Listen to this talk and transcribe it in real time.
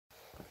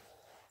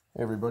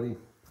Hey everybody,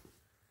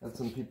 had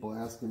some people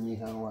asking me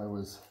how I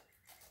was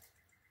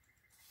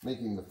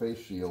making the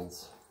face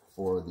shields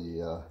for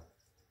the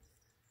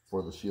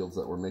shields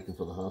that we're making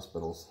for the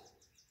hospitals.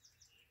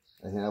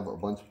 I have a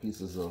bunch of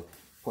pieces of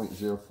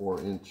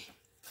 0.04 inch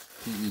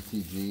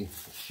PETG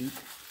sheet.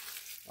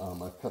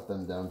 I've cut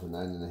them down to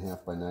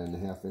 9.5 by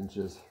 9.5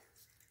 inches,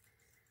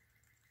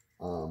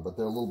 but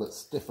they're a little bit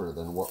stiffer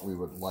than what we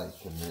would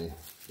like, and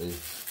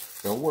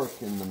they'll work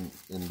in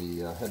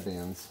the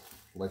headbands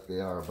like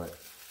they are, but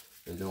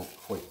they don't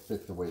quite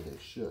fit the way they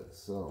should.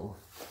 So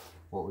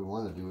what we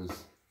want to do is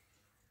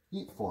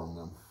heat form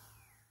them.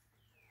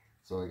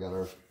 So I got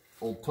our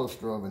old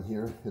toaster oven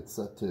here. It's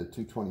set to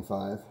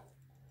 225,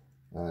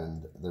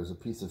 and there's a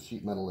piece of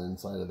sheet metal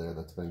inside of there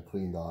that's been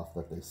cleaned off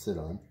that they sit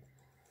on.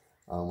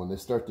 When they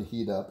start to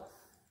heat up,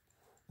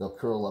 they'll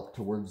curl up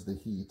towards the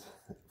heat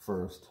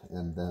first,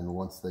 and then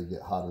once they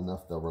get hot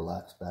enough, they'll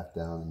relax back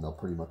down and they'll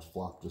pretty much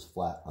flop just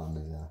flat on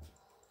the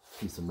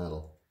piece of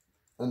metal.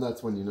 And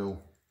that's when you know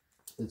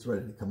it's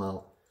ready to come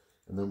out.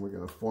 And then we're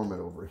going to form it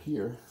over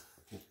here.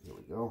 Here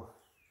we go.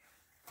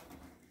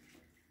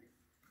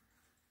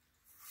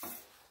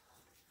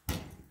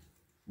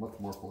 Much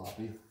more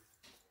floppy.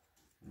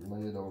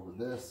 Lay it over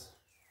this.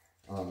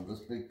 This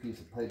big piece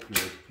of pipe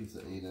here is a piece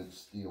of 8-inch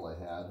steel I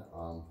had.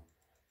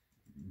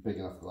 Big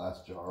enough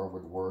glass jar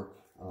would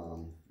work.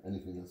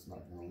 Anything that's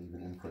not going to leave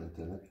an imprint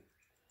in it.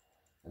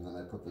 And then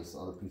I put this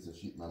other piece of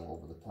sheet metal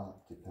over the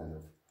top to kind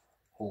of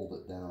hold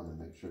it down and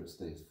make sure it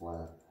stays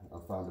flat. I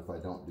found if I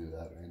don't do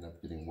that, I end up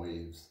getting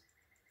waves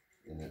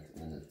in it,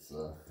 and it's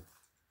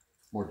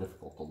more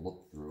difficult to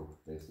look through,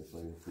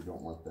 basically, if you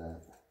don't want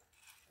that.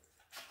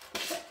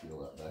 Peel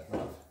that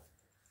back off.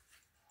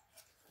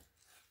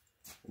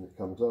 And it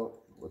comes out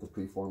with a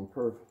preformed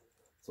curve,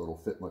 so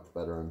it'll fit much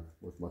better and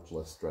with much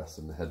less stress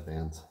in the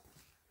headbands.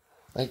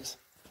 Thanks.